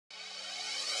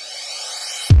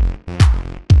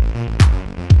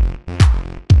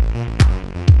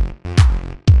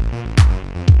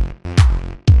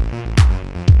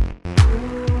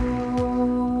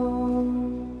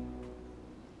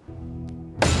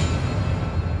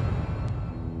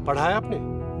पढ़ा है आपने?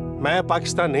 मैं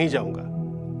पाकिस्तान नहीं जाऊंगा।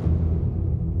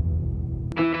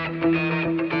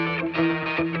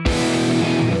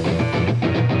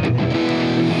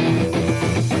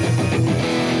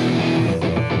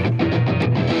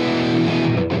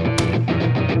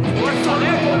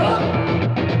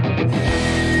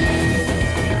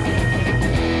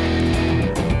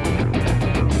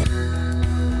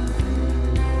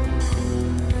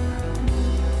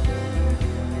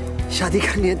 शादी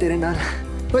करनी है तेरे नाल।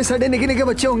 वही साढ़े निके निके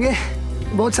बच्चे होंगे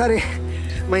बहुत सारे,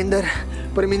 महेंद्र,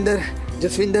 परमिंदर,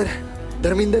 जसविंदर,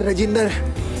 धर्मिंदर, रजिंदर।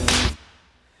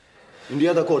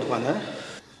 इंडिया का कोट पाना है?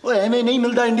 वो हमें नहीं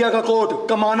मिलता इंडिया का कोट,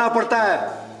 कमाना पड़ता है,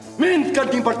 मेहनत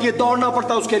करनी पड़ती है, दौड़ना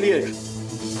पड़ता है उसके लिए।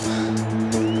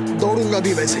 दौड़ूंगा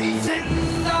भी वैसे ही।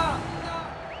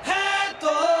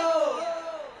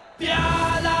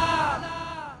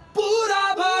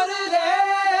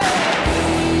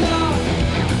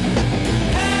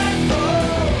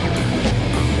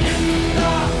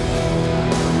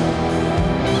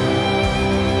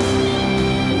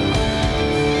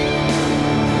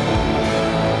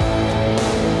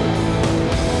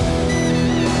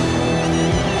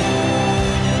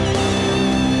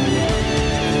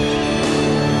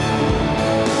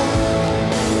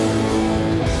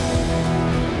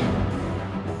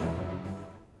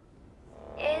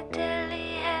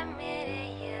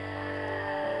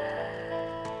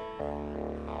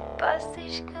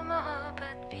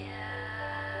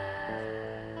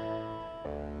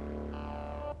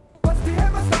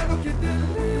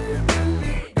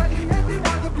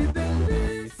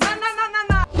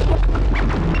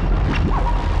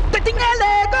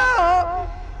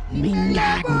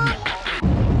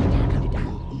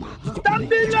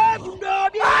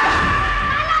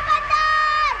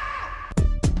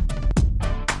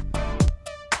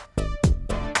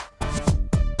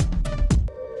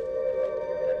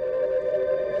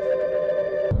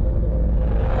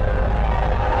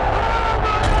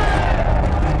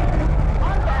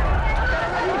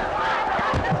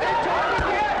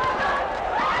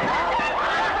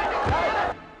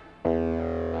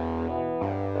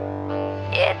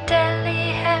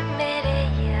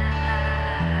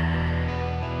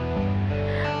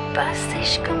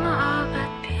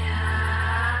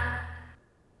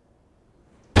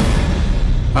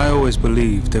 I always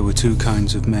believed there were two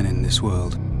kinds of men in this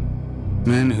world.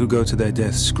 Men who go to their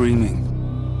deaths screaming,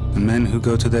 and men who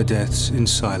go to their deaths in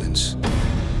silence.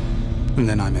 And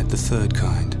then I met the third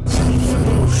kind.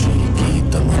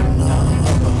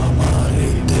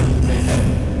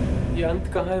 ये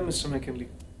अंत कहाँ है, mister McKinley?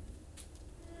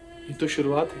 ये तो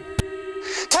शुरुआत है।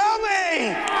 Tell me!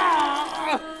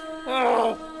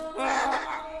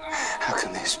 How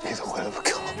can this be the will of God?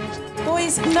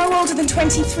 Boys, no older than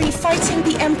 23, fighting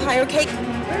the Empire, okay?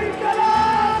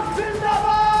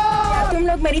 तुम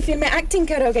लोग मेरी फिल्म में एक्टिंग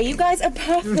करोगे. You guys are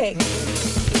perfect.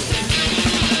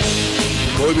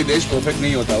 कोई भी देश परफेक्ट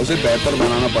नहीं होता, उसे बेहतर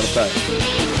बनाना पड़ता है।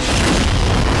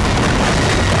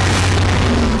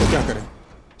 तो क्या करें?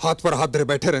 हाथ पर हाथ धरे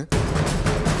बैठे रहें?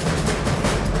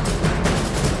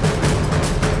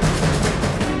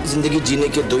 जिंदगी जीने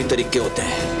के दो ही तरीके होते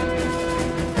हैं,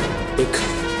 एक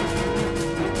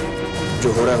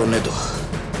जो हो रहा है होने दो,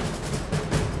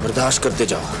 बर्दाश्त करते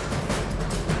जाओ,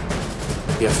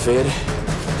 या फिर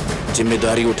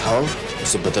जिम्मेदारी उठाओ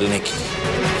उसे बदलने की।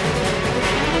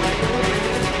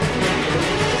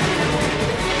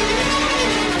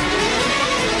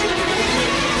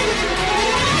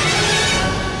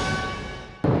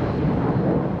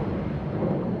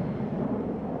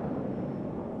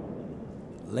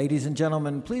 Ladies and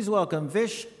gentlemen, please welcome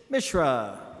Vish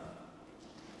Mishra.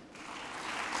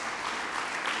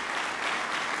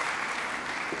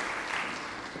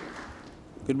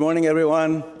 Good morning,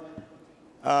 everyone.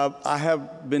 I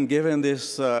have been given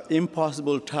this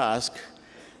impossible task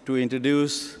to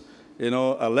introduce,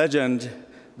 a legend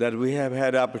that we have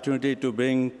had opportunity to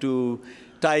bring to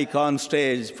TiEcon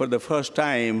stage for the first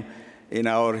time in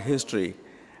our history.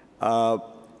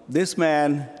 This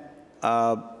man,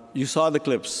 you saw the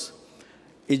clips.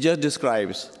 It just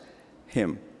describes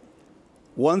him.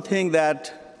 One thing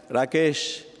that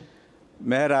Rakeysh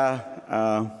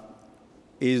Mehra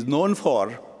is known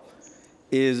for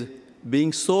is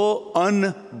being so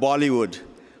un-Bollywood.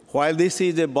 While this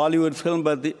is a Bollywood film,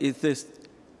 but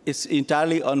it's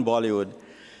entirely un-Bollywood.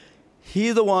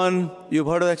 He's the one, you've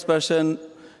heard of the expression,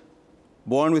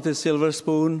 born with a silver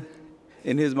spoon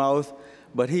in his mouth,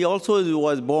 but he also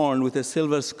was born with a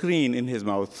silver screen in his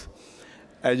mouth,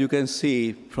 as you can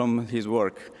see from his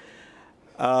work.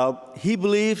 He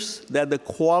believes that the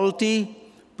quality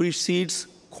precedes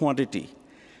quantity.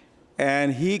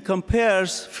 And he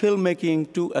compares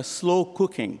filmmaking to a slow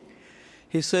cooking.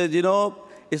 He said, you know,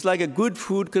 it's like a good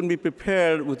food can be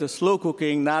prepared with a slow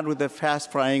cooking, not with the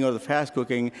fast frying or the fast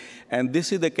cooking. And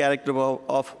this is the character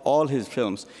of all his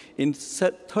films. In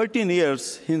 13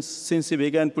 years since he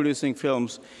began producing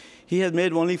films, he has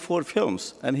made only 4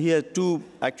 films. And he has 2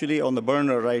 actually on the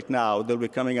burner right now. They'll be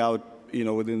coming out, you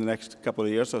know, within the next couple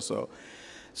of years or so.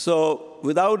 So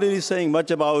without really saying much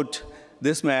about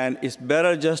this man, it's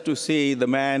better just to see the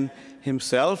man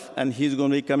himself, and he's going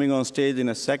to be coming on stage in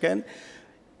a second.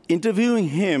 Interviewing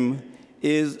him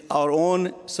is our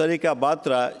own Sarika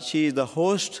Batra. She is the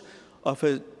host of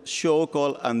a show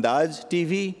called Andaz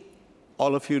TV.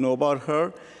 All of you know about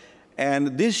her.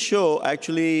 And this show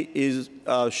actually is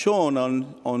shown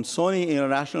on Sony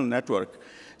International Network.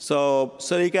 So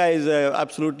Sarika is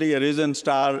absolutely a risen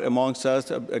star amongst us,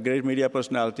 a great media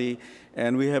personality,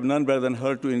 and we have none better than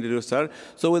her to introduce her.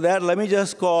 So with that, let me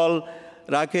just call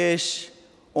Rakeysh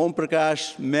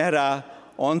Omprakash Mehra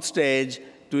on stage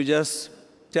to just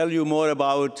tell you more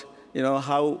about, you know,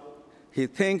 how he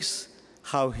thinks,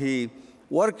 how he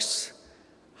works,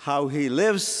 how he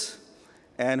lives,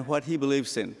 and what he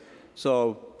believes in.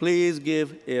 So please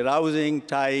give a rousing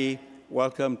Thai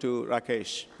welcome to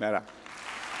Rakeysh Mehra.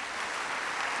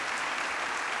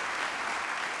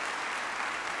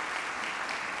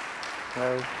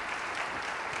 Hello.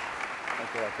 Thank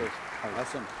you, Rakeysh.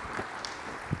 Awesome.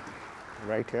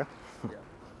 Right here?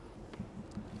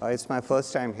 Yeah. It's my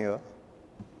first time here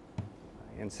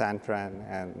in San Fran,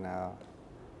 and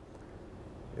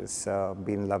it's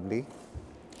been lovely.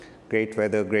 Great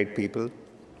weather, great people.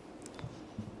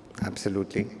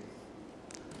 Absolutely.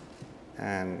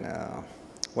 And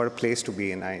what a place to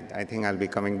be in. I think I'll be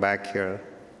coming back here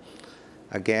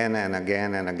again and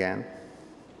again and again.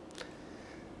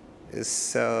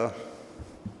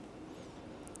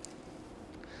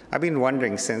 I've been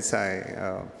wondering since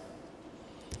I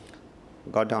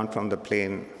got down from the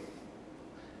plane,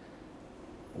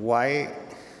 why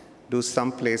do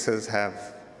some places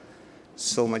have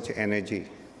so much energy?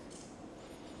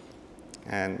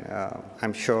 And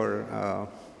I'm sure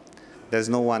there's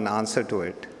no one answer to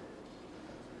it.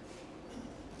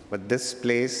 But this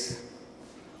place,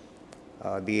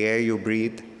 the air you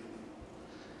breathe,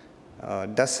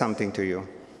 does something to you.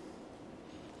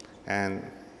 And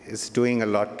it's doing a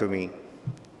lot to me.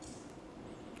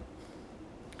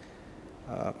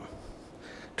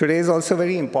 Today is also a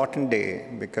very important day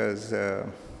because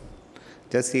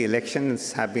just the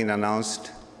elections have been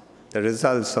announced. The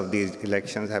results of these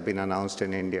elections have been announced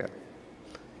in India.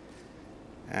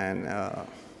 And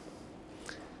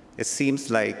it seems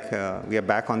like we are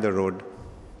back on the road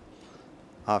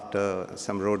after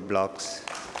some roadblocks.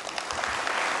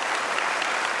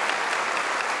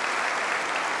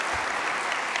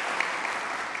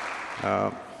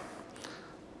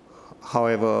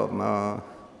 However,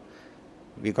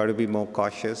 we got to be more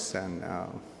cautious and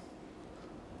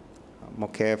more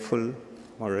careful,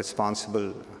 more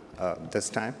responsible this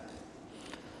time.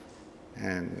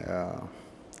 And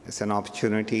it's an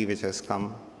opportunity which has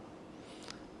come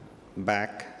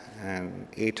back, and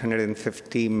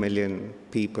 850 million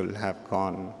people have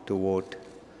gone to vote,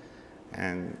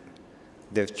 and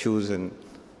they've chosen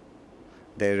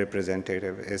their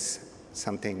representative. Is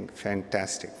something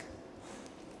fantastic.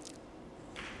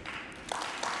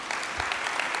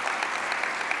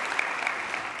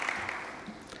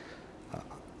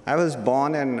 I was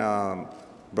born and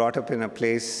brought up in a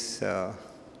place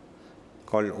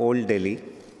called Old Delhi.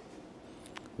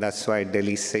 That's why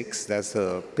Delhi 6, that's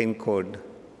the pin code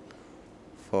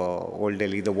for Old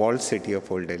Delhi, the walled city of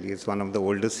Old Delhi. It's one of the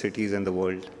oldest cities in the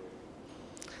world.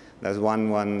 That's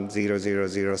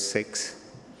 110006.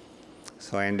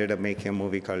 So I ended up making a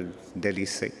movie called Delhi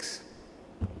 6.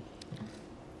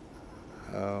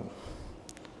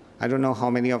 I don't know how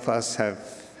many of us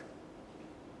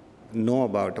know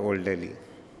about Old Delhi.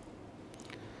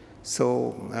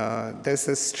 So there's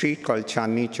a street called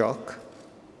Chandni Chowk.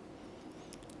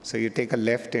 So you take a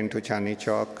left into Chandni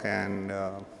Chowk, and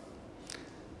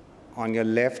on your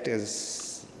left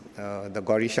is the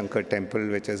Gauri Shankar temple,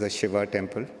 which is a Shiva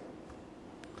temple.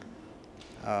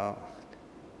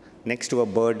 Next to a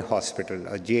bird hospital,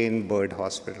 a Jain bird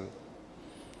hospital.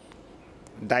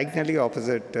 Diagonally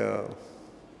opposite,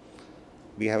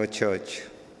 we have a church.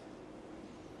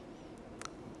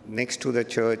 Next to the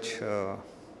church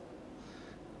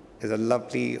is a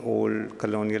lovely old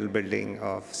colonial building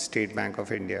of State Bank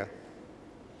of India.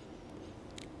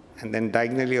 And then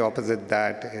diagonally opposite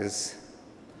that is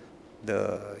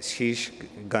the Sheesh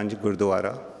Ganj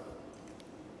Gurdwara.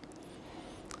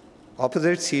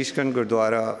 Opposite Sheesh Ganj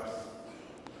Gurdwara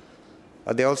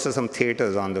There are also some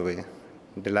theaters on the way.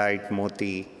 Delight,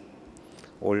 Moti,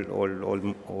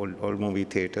 old movie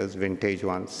theaters, vintage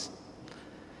ones.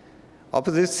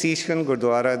 Opposite Seashkan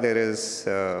Gurdwara, there is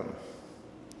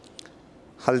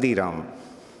Haldiram,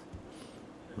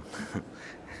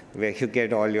 where you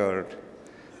get all your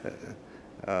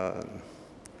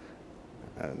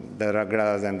the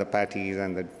ragdas and the patties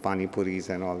and the pani puris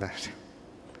and all that.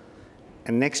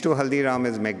 And next to Haldiram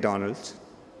is McDonald's.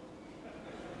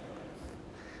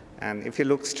 And if you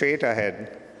look straight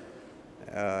ahead,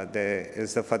 there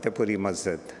is the Fatehpuri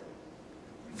Masjid,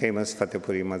 famous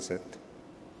Fatehpuri Masjid.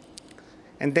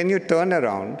 And then you turn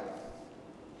around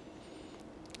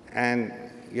and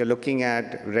you're looking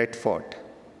at Red Fort,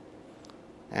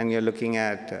 and you're looking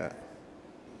at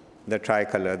the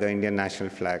tricolor, the Indian national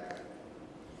flag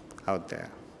out there.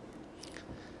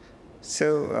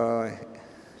 So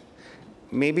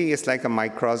maybe it's like a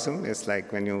microcosm. It's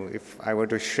like when if I were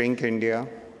to shrink India,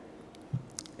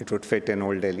 it would fit in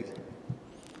Old Delhi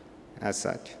as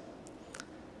such.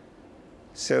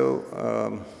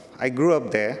 So I grew up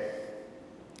there.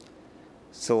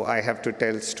 So I have to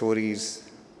tell stories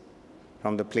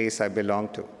from the place I belong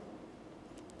to.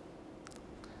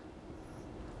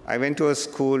 I went to a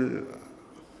school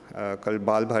called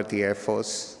Bal Bharti Air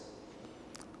Force,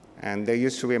 and there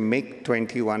used to be a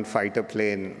MiG-21 fighter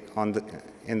plane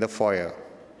in the foyer.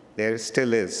 There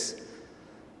still is,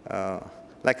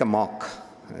 like a mock,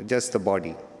 just the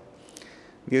body.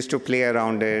 We used to play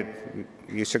around it.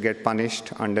 We used to get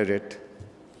punished under it.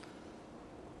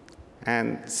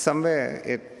 And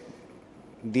somewhere,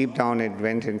 deep down, it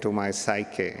went into my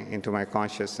psyche, into my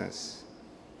consciousness.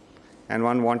 And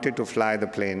one wanted to fly the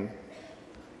plane,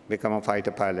 become a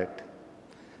fighter pilot.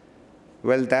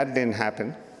 Well, that didn't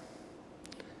happen.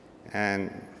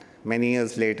 And many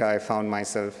years later, I found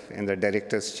myself in the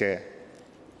director's chair.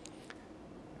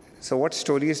 So what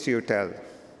stories do you tell?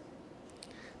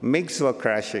 MiGs were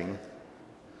crashing.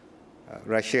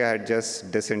 Russia had just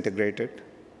disintegrated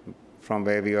from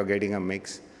where we were getting a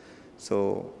MiGs.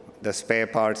 So the spare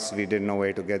parts, we didn't know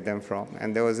where to get them from.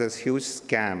 And there was this huge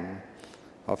scam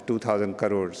of 2,000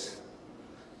 crores,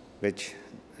 which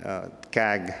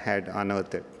CAG had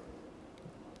unearthed.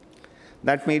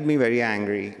 That made me very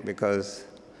angry because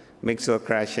MiGs were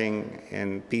crashing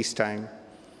in peacetime.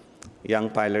 Young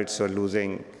pilots were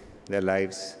losing their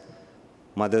lives.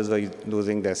 Mothers were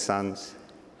losing their sons.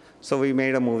 So we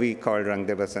made a movie called Rang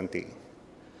De Basanti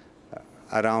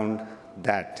around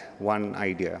that one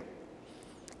idea,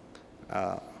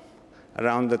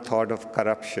 around the thought of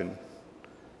corruption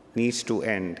needs to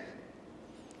end.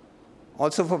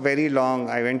 Also, for very long,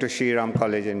 I went to Shri Ram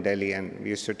College in Delhi, and we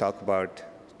used to talk about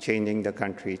changing the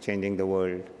country, changing the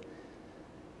world.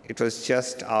 It was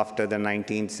just after the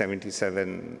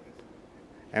 1977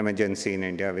 emergency in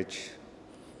India, which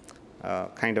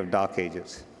kind of dark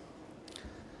ages.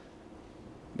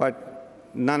 But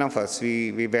none of us,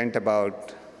 we went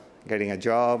about getting a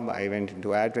job. I went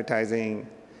into advertising,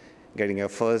 getting your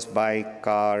first bike,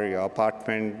 car, your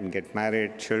apartment, get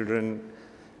married, children,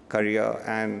 career,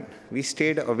 and we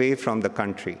stayed away from the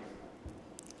country.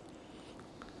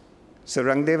 So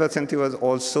Rang De Basanti was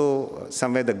also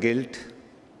somewhere the guilt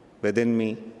within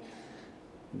me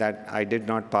that I did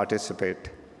not participate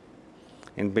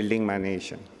in building my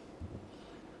nation.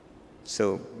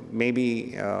 So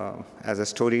maybe as a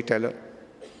storyteller,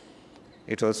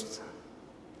 it was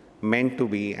meant to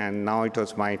be, and now it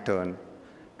was my turn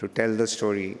to tell the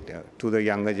story to the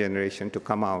younger generation to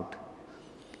come out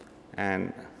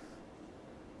and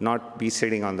not be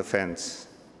sitting on the fence,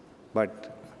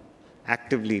 but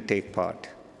actively take part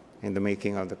in the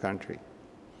making of the country.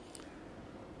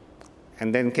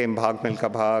 And then came Bhag Milka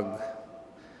Bhag,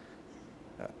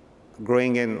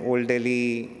 growing in Old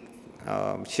Delhi,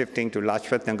 shifting to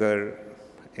Lajpat Nagar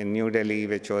in New Delhi,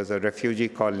 which was a refugee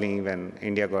colony when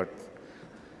India got,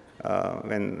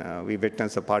 when we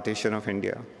witnessed the partition of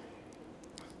India.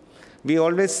 We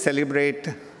always celebrate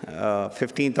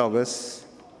 15th August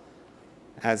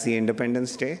as the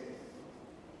Independence Day.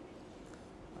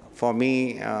 For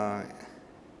me,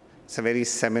 it's a very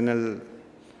seminal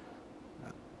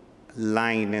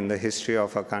line in the history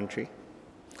of our country,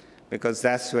 because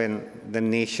that's when the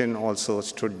nation also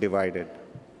stood divided.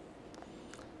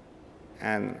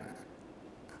 And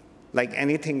like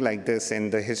anything like this in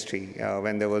the history,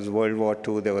 when there was World War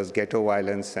II, there was ghetto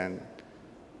violence, and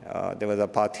there was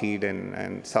apartheid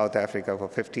in South Africa for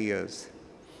 50 years.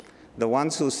 The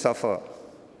ones who suffer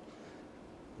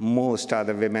most are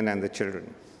the women and the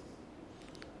children.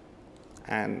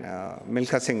 And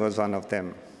Milkha Singh was one of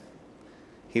them.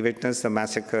 He witnessed the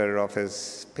massacre of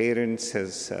his parents,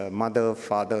 his mother,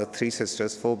 father, 3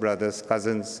 sisters, 4 brothers,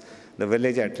 cousins, the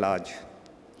village at large.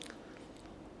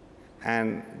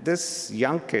 And this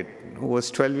young kid, who was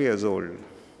 12 years old,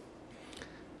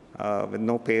 with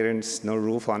no parents, no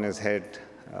roof on his head,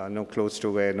 no clothes to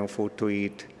wear, no food to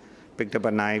eat, picked up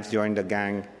a knife, joined a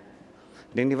gang,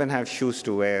 didn't even have shoes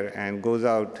to wear, and goes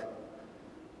out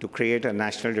to create a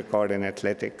national record in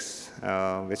athletics,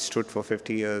 which stood for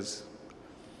 50 years.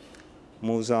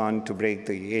 Moves on to break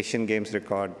the Asian Games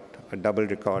record, a double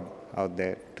record out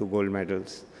there, 2 gold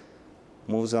medals.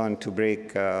 Moves on to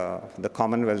break the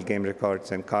Commonwealth Game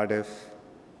records in Cardiff,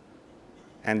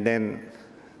 and then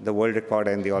the world record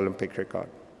and the Olympic record.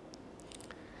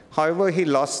 However, he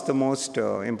lost the most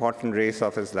important race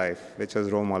of his life, which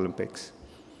was Rome Olympics.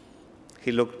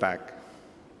 He looked back.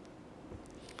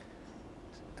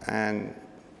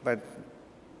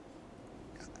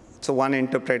 So one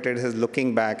interpreted his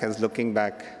looking back as looking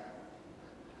back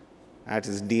at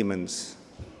his demons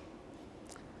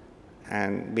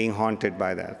and being haunted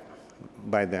by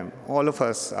them. All of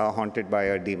us are haunted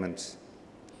by our demons.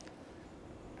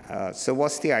 So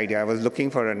what's the idea? I was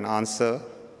looking for an answer.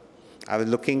 I was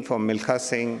looking for Milkha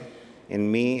Singh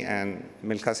in me and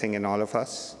Milkha Singh in all of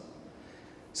us.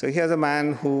 So here's a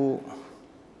man who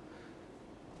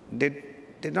did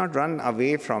not run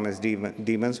away from his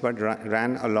demons, but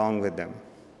ran along with them.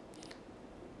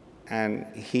 And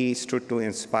he stood to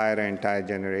inspire an entire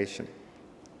generation.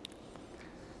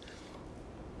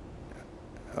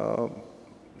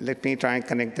 Let me try and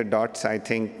connect the dots. I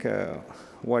think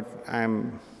what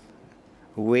I'm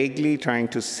vaguely trying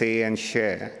to say and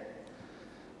share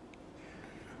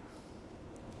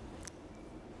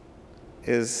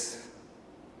is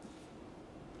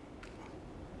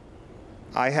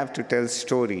I have to tell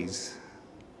stories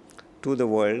to the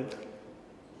world.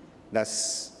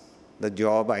 That's the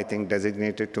job, I think,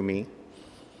 designated to me.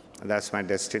 That's my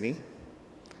destiny.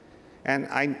 And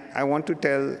I want to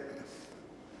tell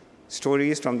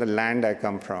stories from the land I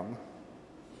come from,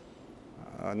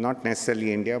 not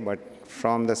necessarily India, but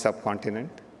from the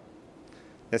subcontinent.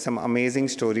 There's some amazing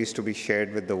stories to be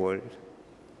shared with the world.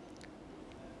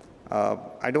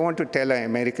 I don't want to tell an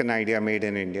American idea made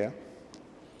in India.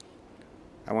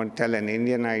 I want to tell an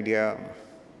Indian idea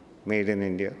made in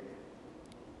India.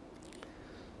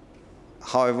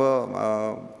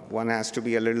 However, one has to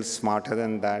be a little smarter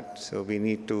than that. So we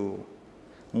need to,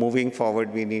 moving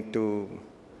forward, we need to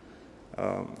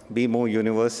be more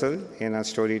universal in our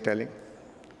storytelling.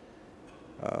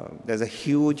 There's a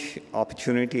huge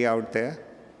opportunity out there,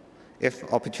 if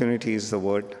opportunity is the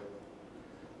word.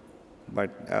 But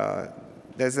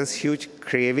there's this huge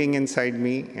craving inside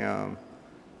me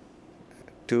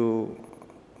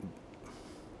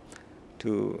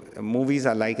movies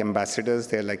are like ambassadors,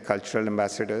 they're like cultural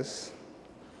ambassadors.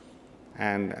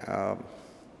 And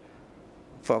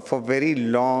for very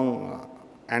long,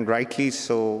 and rightly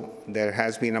so, there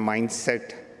has been a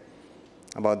mindset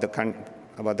about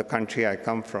the country I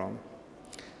come from,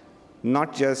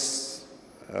 not just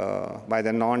by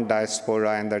the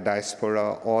non-diaspora and the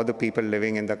diaspora or the people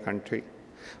living in the country,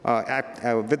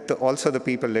 also the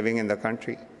people living in the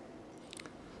country.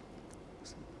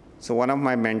 So one of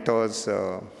my mentors,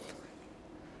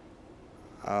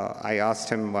 I asked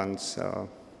him once,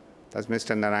 that's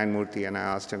Mr. Narayan Murthy, and I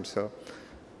asked him, "Sir,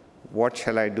 what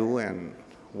shall I do and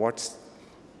what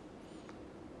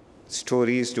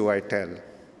stories do I tell?"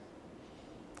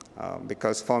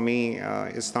 Because for me,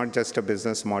 it's not just a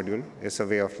business module, it's a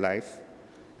way of life,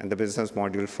 and the business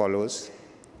module follows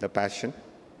the passion.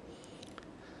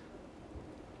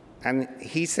 And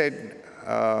he said,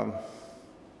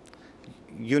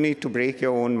 you need to break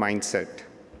your own mindset,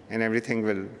 and everything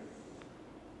will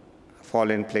fall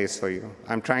in place for you.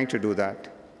 I'm trying to do that.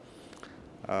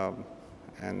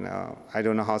 And I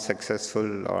don't know how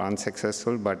successful or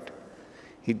unsuccessful, but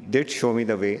he did show me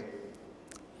the way.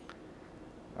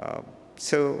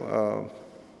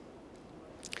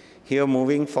 Here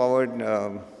moving forward,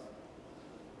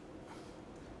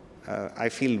 I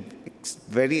feel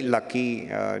very lucky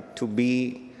to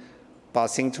be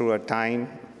passing through a time,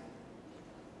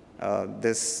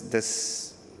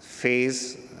 this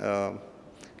phase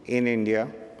in India,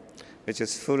 which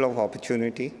is full of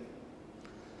opportunity.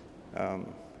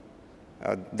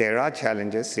 There are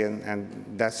challenges, and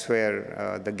that's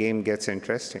where the game gets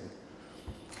interesting.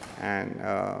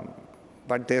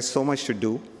 But there's so much to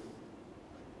do,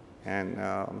 and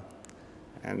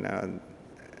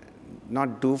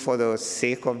not do for the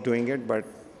sake of doing it, but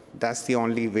that's the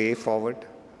only way forward.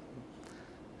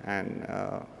 And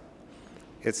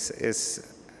it's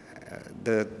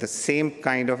the same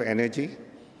kind of energy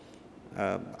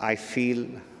I feel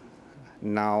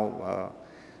now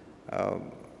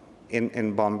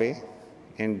in Bombay,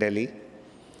 in Delhi,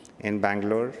 in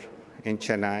Bangalore, in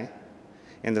Chennai,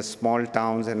 in the small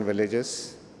towns and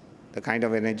villages, the kind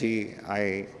of energy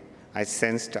I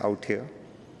sensed out here.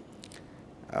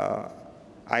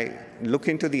 I look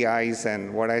into the eyes,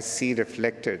 and what I see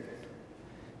reflected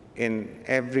in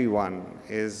everyone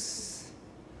is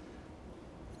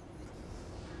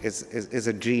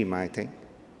a dream, I think,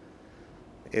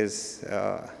 is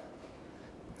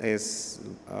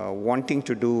wanting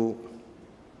to do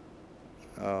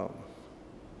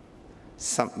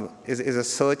is a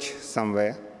search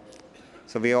somewhere.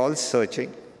 So we are all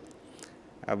searching.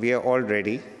 We are all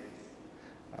ready.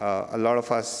 A lot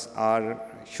of us are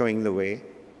showing the way.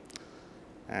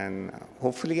 And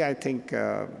hopefully, I think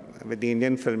with the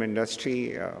Indian film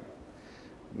industry,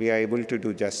 we are able to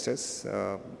do justice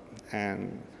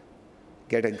and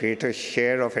get a greater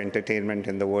share of entertainment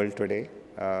in the world today.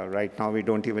 Right now, we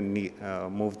don't even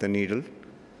move the needle.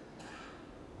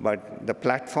 But the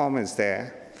platform is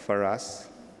there for us.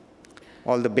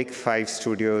 All the big 5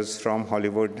 studios from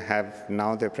Hollywood have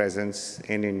now their presence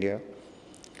in India.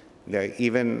 They're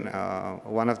even,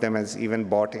 one of them has even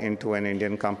bought into an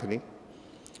Indian company.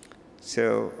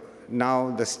 So now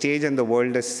the stage in the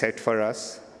world is set for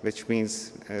us, which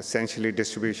means essentially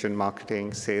distribution,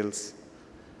 marketing, sales.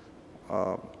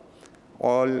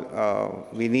 All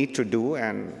we need to do,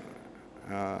 and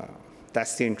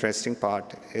that's the interesting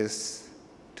part, is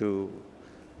to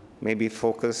maybe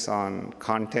focus on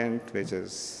content which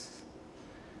is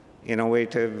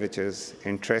innovative, which is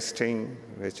interesting,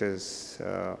 which is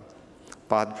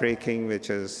path-breaking,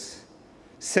 which is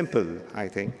simple, I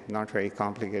think, not very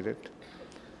complicated.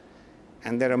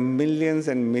 And there are millions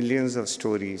and millions of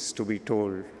stories to be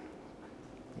told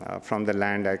from the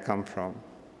land I come from.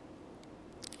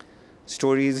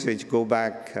 Stories which go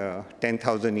back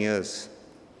 10,000 years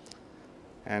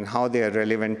and how they are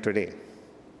relevant today.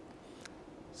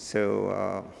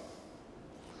 So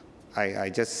I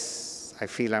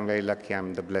feel I'm very lucky,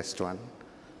 I'm the blessed one.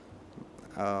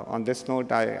 On this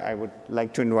note, I would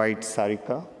like to invite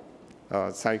Sarika.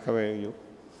 Sarika, where are you?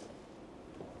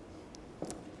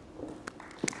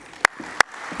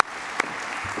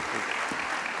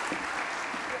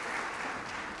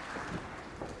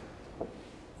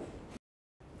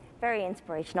 Very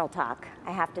inspirational talk,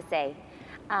 I have to say.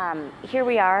 Here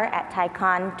we are at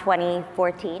TiEcon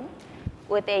 2014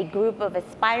 with a group of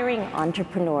aspiring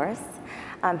entrepreneurs,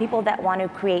 people that want to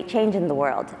create change in the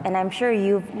world, and I'm sure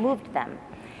you've moved them.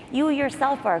 You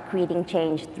yourself are creating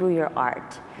change through your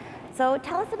art. So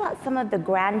tell us about some of the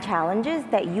grand challenges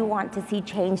that you want to see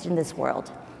changed in this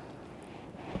world.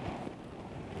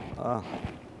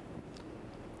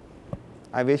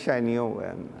 I wish I knew.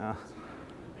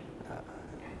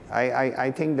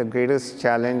 I think the greatest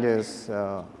challenge is,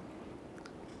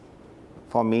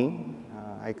 for me,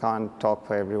 I can't talk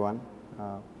for everyone,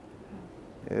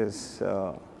 is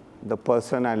the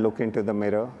person I look into the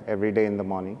mirror every day in the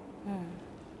morning.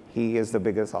 He is the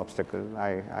biggest obstacle.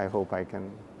 I hope I can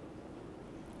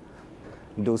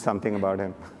do something about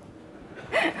him.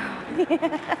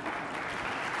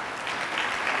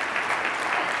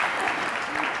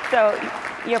 So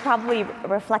you're probably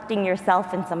reflecting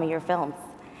yourself in some of your films,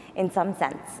 in some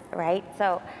sense, right?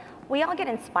 So we all get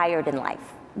inspired in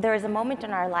life. There is a moment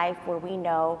in our life where we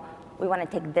know we want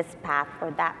to take this path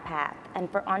or that path. And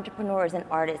for entrepreneurs and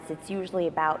artists, it's usually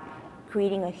about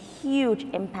creating a huge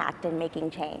impact and making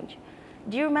change.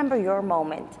 Do you remember your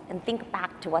moment and think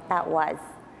back to what that was?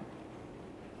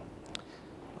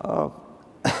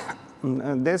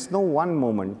 There's no one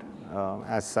moment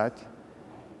as such.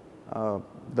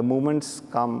 The moments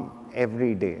come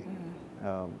every day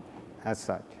as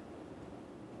such.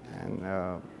 And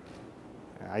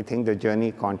I think the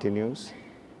journey continues.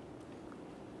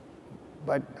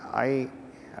 But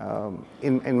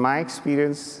in my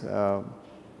experience,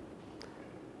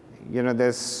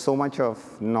 there's so much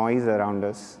of noise around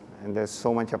us, and there's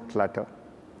so much of clutter.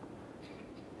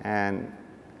 And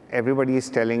everybody is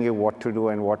telling you what to do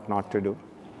and what not to do.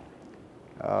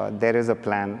 There is a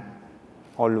plan,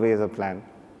 always a plan.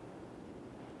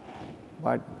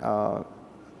 But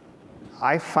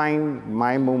I find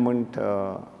my moment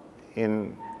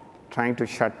in trying to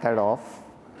shut that off,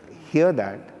 hear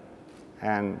that,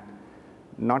 and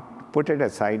not put it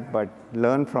aside, but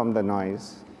learn from the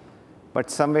noise. But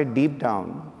somewhere deep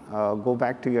down, go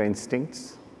back to your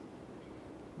instincts,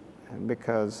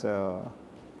 because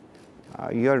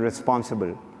you're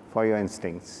responsible for your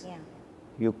instincts. Yeah.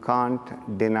 You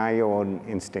can't deny your own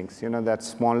instincts. That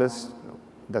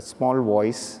small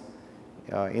voice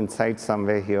inside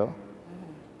somewhere here,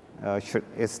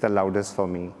 is the loudest for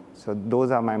me. So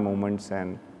those are my moments,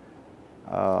 and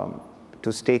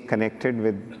to stay connected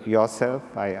with yourself,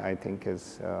 I think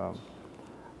is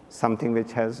something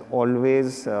which has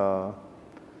always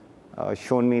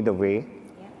shown me the way.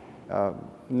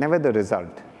 Never the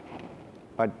result,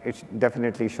 but it's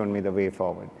definitely shown me the way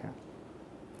forward. Yeah.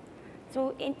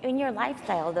 So in your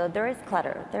lifestyle, though, there is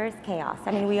clutter, there is chaos.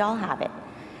 I mean, we all have it.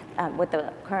 With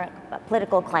the current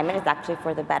political climate, it's actually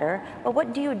for the better. But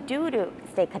what do you do to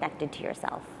stay connected to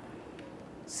yourself?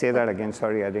 Say that again,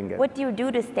 sorry, I didn't get it. What do you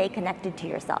do to stay connected to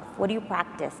yourself? What do you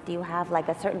practice? Do you have like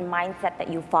a certain mindset that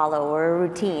you follow or a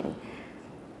routine?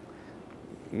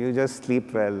 You just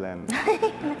sleep well and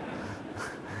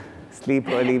sleep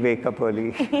early, wake up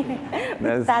early.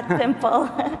 It's that simple.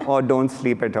 Or don't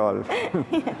sleep at all.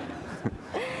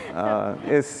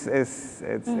 It's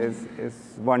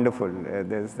wonderful.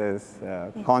 There's this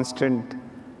constant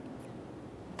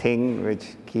thing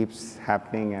which keeps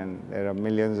happening, and there are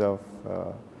millions of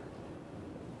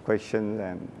questions,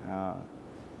 and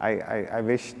I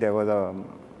wish there was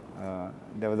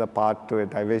a part to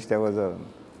it. I wish there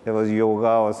was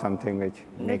yoga or something which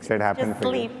makes it happen just for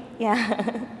sleep. you.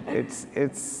 Yeah.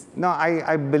 No,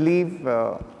 I believe,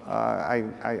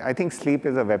 I think sleep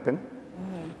is a weapon.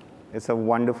 It's a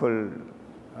wonderful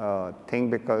thing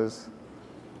because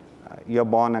you're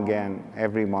born again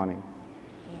every morning.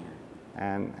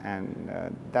 And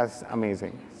that's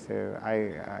amazing. So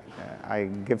I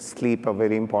give sleep a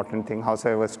very important thing,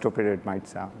 however stupid it might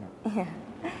sound. Yeah.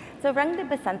 So Rang De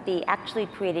Basanti actually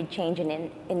created change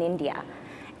in India.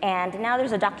 And now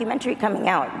there's a documentary coming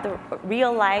out, the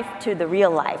real life to the real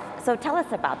life. So tell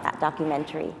us about that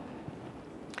documentary.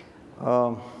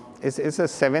 It's a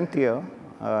 7th year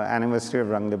anniversary of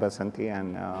Rang De Basanti,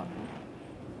 and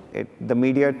the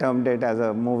media termed it as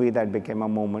a movie that became a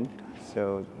moment.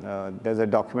 So there's a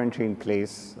documentary in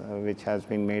place which has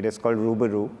been made. It's called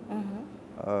Rubaru.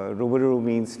 Rubaru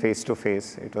means face to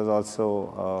face. It was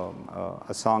also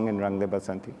a song in Rang De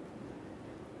Basanti.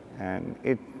 And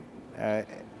it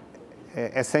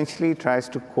essentially tries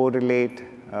to correlate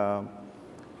the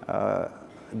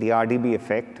RDB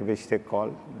effect, which they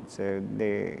call. So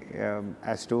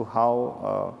as to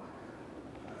how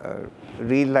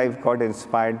real life got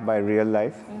inspired by real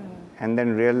life, and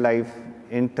then real life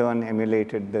in turn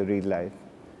emulated the real life.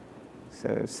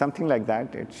 So something like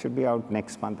that. It should be out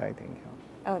next month, I think.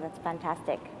 Oh, that's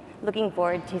fantastic. Looking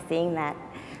forward to seeing that.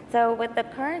 So with the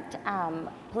current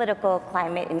political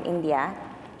climate in India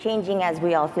changing as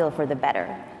we all feel for the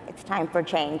better, it's time for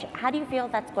change. How do you feel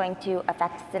that's going to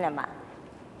affect cinema?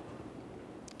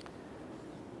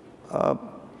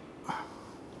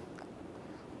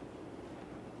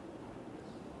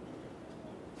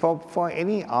 For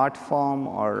any art form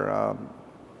or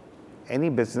any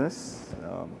business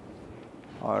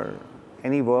or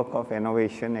any work of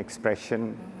innovation,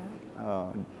 expression,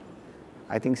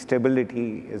 I think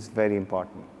stability is very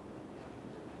important.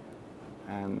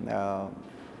 And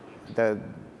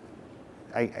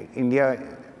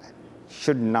India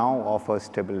should now offer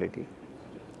stability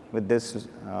with this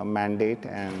mandate,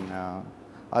 and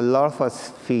a lot of us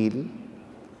feel,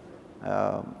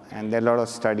 and there are a lot of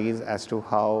studies as to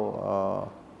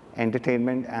how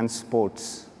entertainment and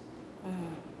sports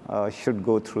should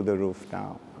go through the roof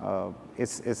now.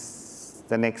 It's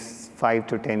the next 5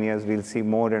 to 10 years, we'll see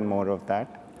more and more of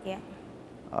that. Yeah.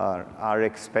 Our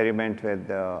experiment with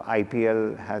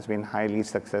IPL has been highly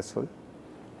successful.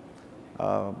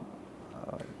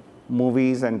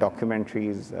 Movies and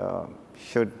documentaries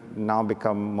should now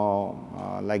become more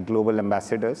like global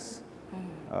ambassadors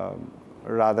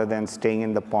rather than staying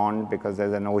in the pond because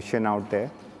there's an ocean out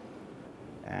there.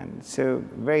 And so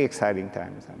very exciting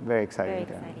times, very exciting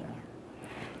times. Yeah.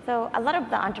 So a lot of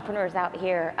the entrepreneurs out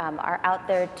here are out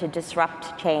there to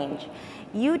disrupt change.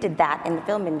 You did that in the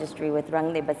film industry with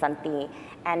Rang De Basanti,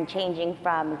 and changing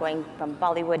from going from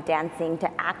Bollywood dancing to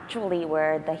actually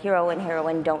where the hero and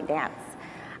heroine don't dance.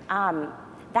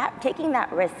 Taking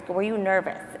that risk, were you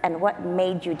nervous, and what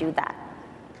made you do that?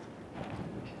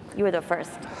 You were the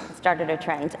first, started a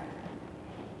trend.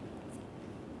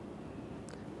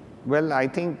 Well, I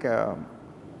think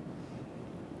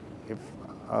if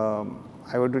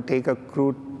I were to take a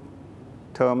crude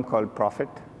term called profit,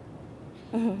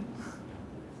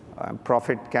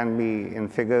 profit can be in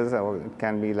figures, or it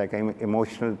can be like an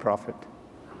emotional profit.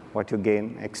 What you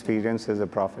gain, experience is a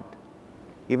profit.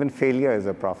 Even failure is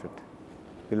a profit.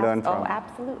 You learn from. Oh,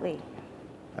 absolutely.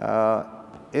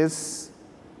 Is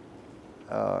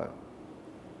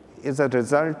a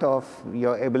result of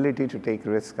your ability to take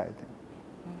risk, I think.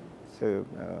 So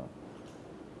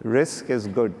risk is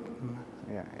good.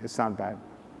 Yeah, it's not bad.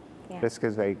 Risk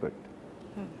is very good.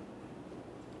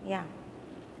 Yeah,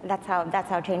 that's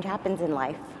how change happens in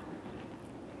life.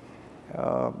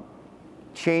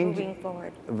 Change, moving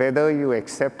forward, whether you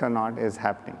accept or not, is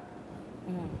happening.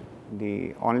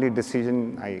 The only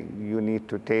decision you need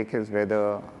to take is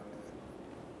whether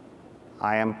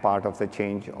I am part of the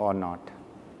change or not.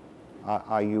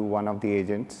 Are you one of the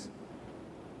agents,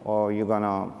 or are you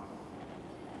gonna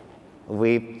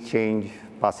wait change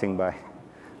passing by?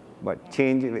 But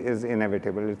change is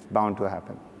inevitable. It's bound to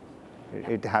happen.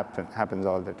 It happens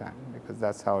all the time because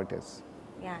that's how it is.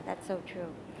 Yeah, that's so true.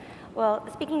 Well,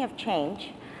 speaking of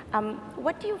change,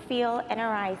 what do you feel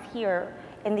NRIs here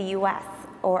in the US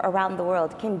or around the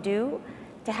world can do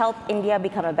to help India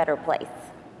become a better place?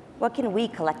 What can we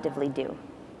collectively do?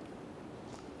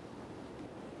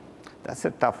 That's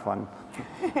a tough one.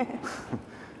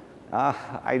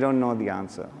 I don't know the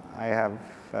answer.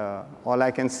 All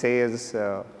I can say is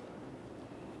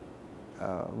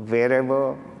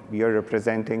wherever you're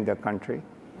representing the country,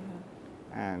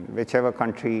 and whichever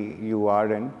country you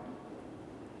are in,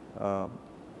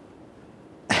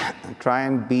 try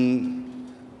and be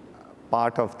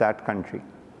part of that country.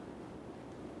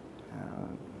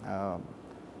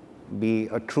 Be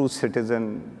a true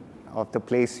citizen of the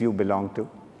place you belong to.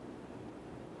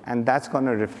 And that's going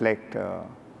to reflect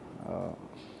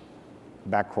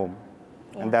back home.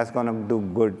 Yeah. And that's going to do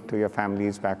good to your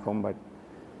families back home, but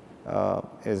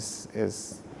is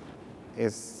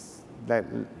that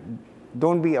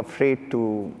don't be afraid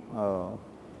to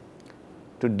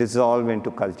dissolve into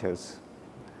cultures.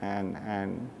 And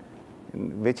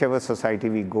in whichever society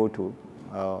we go to,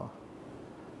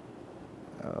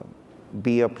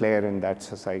 be a player in that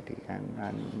society,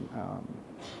 and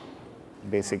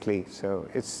basically, so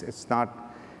it's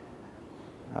not.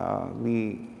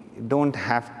 We don't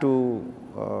have to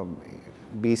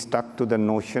be stuck to the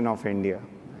notion of India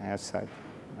as such.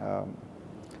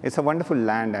 It's a wonderful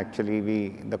land, actually.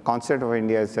 The concept of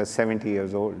India is just 70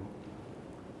 years old.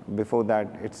 Before that,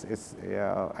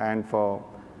 and for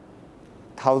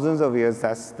thousands of years,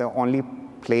 that's the only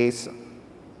place,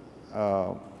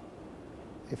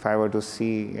 if I were to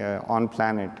see on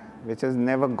planet, which has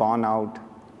never gone out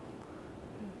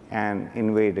and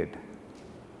invaded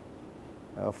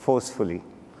forcefully.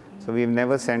 So we've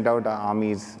never sent out our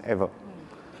armies ever.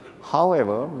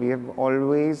 However, we have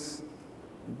always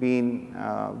been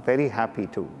very happy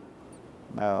to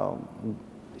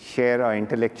share our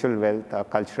intellectual wealth, our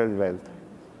cultural wealth.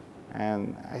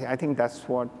 And I think that's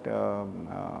what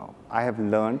I have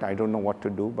learned. I don't know what to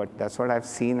do, but that's what I've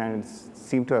seen, and it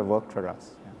seemed to have worked for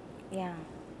us. Yeah.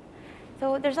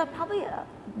 So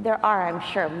there are, I'm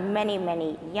sure, many,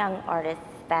 many young artists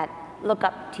that look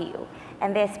up to you,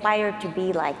 and they aspire to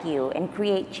be like you and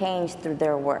create change through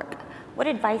their work. What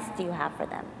advice do you have for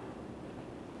them?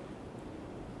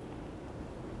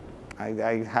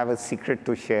 I have a secret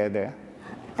to share there.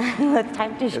 It's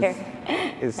time to share.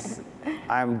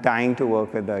 I'm dying to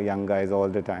work with the young guys all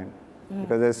the time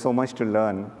because there's so much to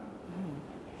learn.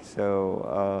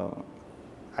 So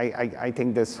I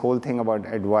think this whole thing about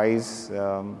advice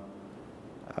does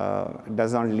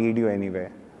not lead you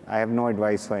anywhere. I have no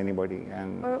advice for anybody.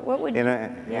 And what would in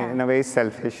a very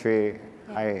selfish way,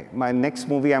 my next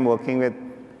movie I'm working with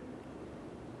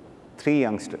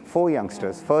 4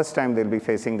 youngsters. First time they'll be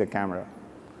facing the camera.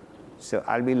 So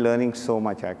I'll be learning so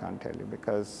much, I can't tell you,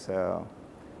 because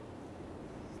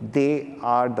they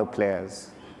are the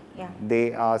players. Yeah.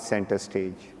 They are center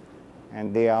stage,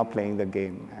 and they are playing the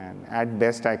game. And at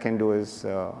best I can do is,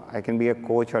 I can be a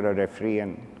coach or a referee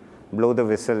and blow the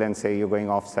whistle and say, you're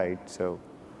going offside. So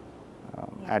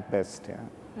at best, yeah.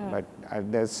 But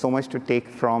there's so much to take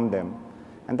from them.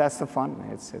 And that's the fun.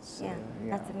 That's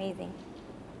amazing.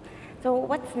 So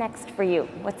what's next for you?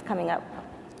 What's coming up?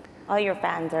 All your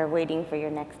fans are waiting for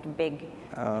your next big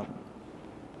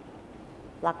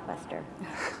blockbuster.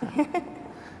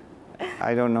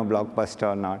 I don't know blockbuster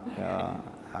or not.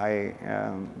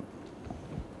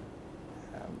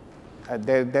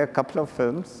 There are a couple of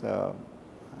films.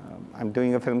 I'm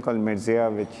doing a film called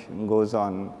Mirza, which goes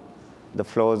on the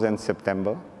floors in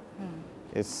September.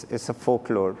 It's a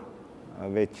folklore,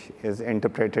 which is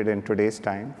interpreted in today's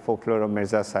time, folklore of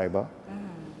Mirza Sahiba,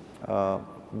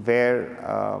 where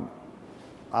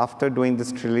after doing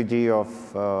this trilogy of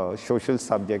social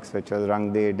subjects, which was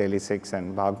Rang De, Delhi 6,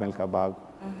 and Bhag Milka Bhag,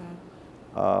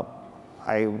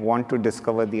 I want to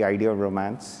discover the idea of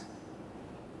romance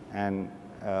and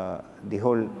the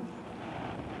whole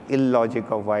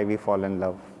illogic of why we fall in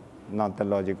love, not the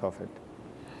logic of it.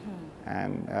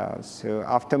 And so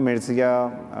after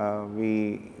Mirza,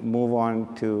 we move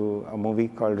on to a movie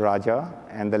called Raja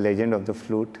and the Legend of the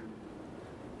Flute,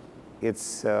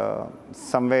 it's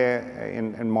somewhere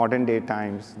in modern day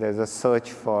times, there's a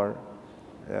search for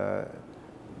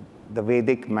the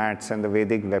Vedic mats and the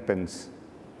Vedic weapons,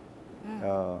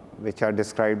 which are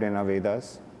described in our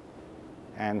Vedas,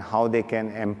 and how they can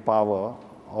empower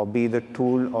or be the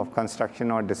tool of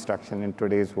construction or destruction in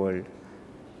today's world,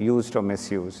 used or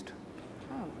misused.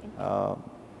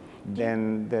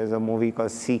 Then there's a movie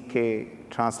called CK,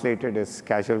 translated as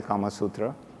Casual Kama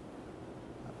Sutra.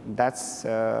 That's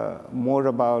more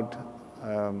about,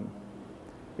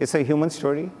 it's a human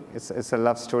story. It's a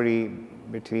love story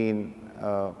between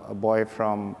a boy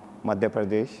from Madhya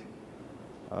Pradesh,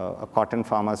 a cotton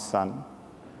farmer's son,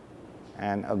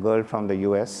 and a girl from the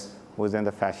US who's in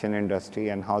the fashion industry,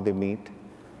 and how they meet.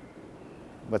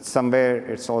 But somewhere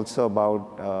it's also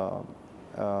about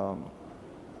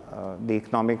the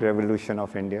economic revolution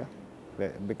of India,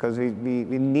 because we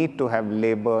need to have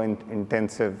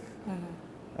labor-intensive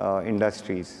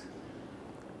industries.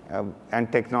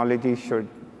 And technology should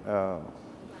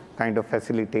kind of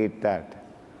facilitate that.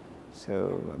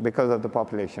 So because of the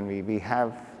population, we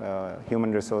have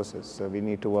human resources, so we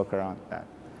need to work around that.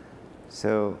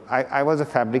 So I was a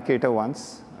fabricator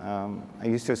once. I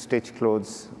used to stitch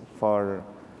clothes for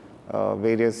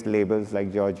various labels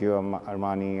like Giorgio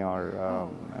Armani or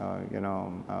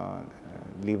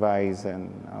Levi's and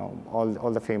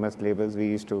all the famous labels. We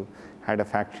used to had a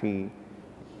factory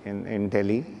in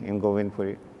Delhi, in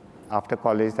Govindpuri. After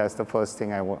college, that's the first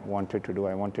thing I wanted to do.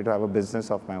 I wanted to have a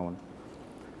business of my own.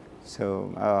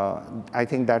 So I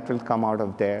think that will come out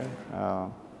of there,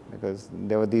 because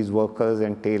there were these workers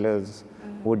and tailors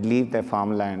who would leave their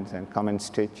farmlands and come and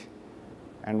stitch.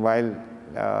 And while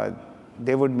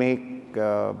they would make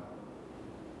 2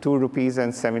 rupees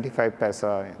and 75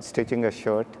 paisa stitching a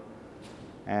shirt,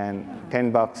 and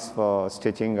 10 bucks for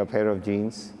stitching a pair of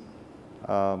jeans,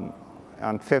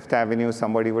 on Fifth Avenue,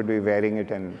 somebody would be wearing it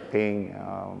and paying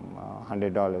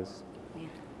 $100. Yeah.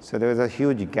 So there was a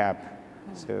huge gap.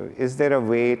 So is there a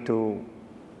way to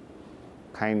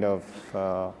kind of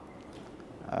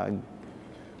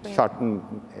shorten,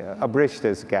 abridge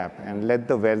this gap and let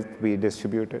the wealth be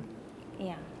distributed?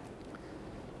 Yeah.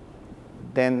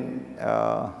 Then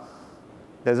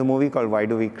there's a movie called Why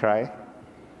Do We Cry?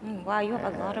 Wow, you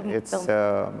have a lot of It's films.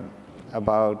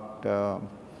 about,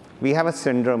 we have a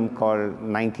syndrome called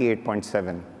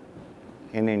 98.7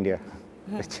 in India,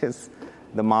 which is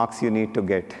the marks you need to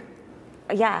get.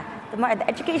 Yeah, the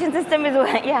education system is,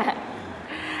 yeah.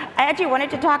 I actually wanted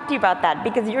to talk to you about that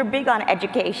because you're big on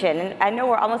education. And I know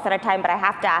we're almost out of time, but I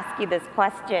have to ask you this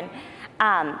question.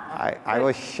 I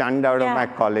was shunned out of my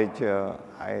college.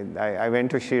 I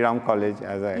went to Sri Ram College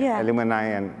as an alumni,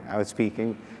 and I was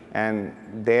speaking. And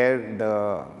there,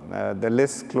 the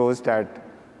list closed at,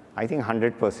 I think,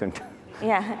 100%.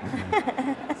 Yeah.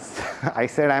 I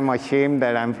said, I'm ashamed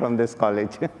that I'm from this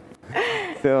college.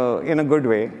 So in a good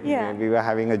way, we were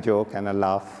having a joke and a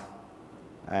laugh.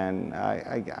 And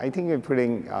I think we're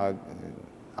putting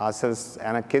ourselves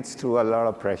and our kids through a lot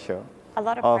of pressure. A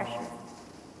lot of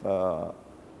pressure.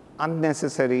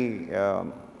 Unnecessary,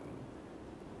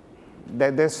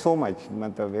 there's so much.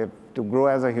 To grow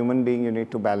as a human being, you need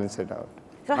to balance it out,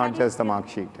 so not just the mark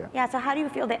sheet. Yeah, so how do you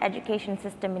feel the education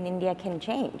system in India can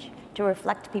change to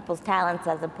reflect people's talents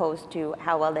as opposed to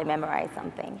how well they memorize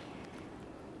something?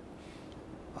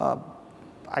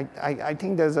 I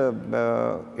think there's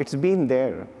it's been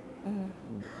there.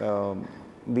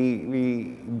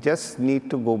 We just need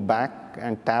to go back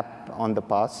and tap on the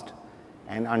past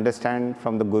and understand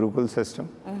from the Gurukul system,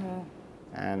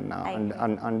 and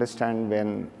understand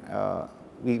when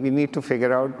we need to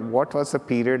figure out what was the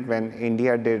period when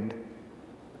India did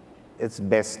its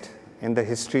best in the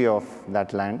history of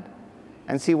that land,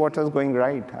 and see what was going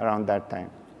right around that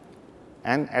time.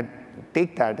 And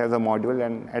take that as a module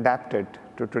and adapt it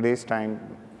to today's time,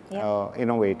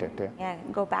 innovate it. Yeah,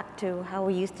 go back to how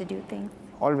we used to do things.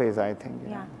 Always, I think.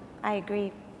 Yeah, I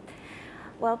agree.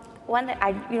 Well,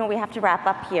 we have to wrap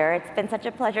up here. It's been such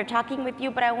a pleasure talking with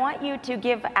you, but I want you to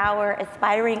give our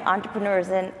aspiring entrepreneurs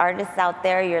and artists out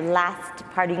there your last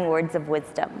parting words of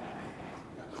wisdom,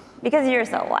 because you're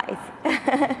so wise.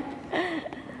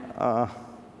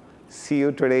 See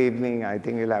you today evening. I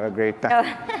think you'll have a great time.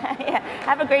 Yeah,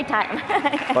 have a great time.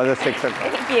 For the 6 o'clock.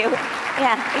 Thank you.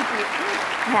 Yeah, thank you.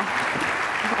 Yeah.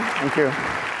 Thank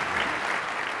you.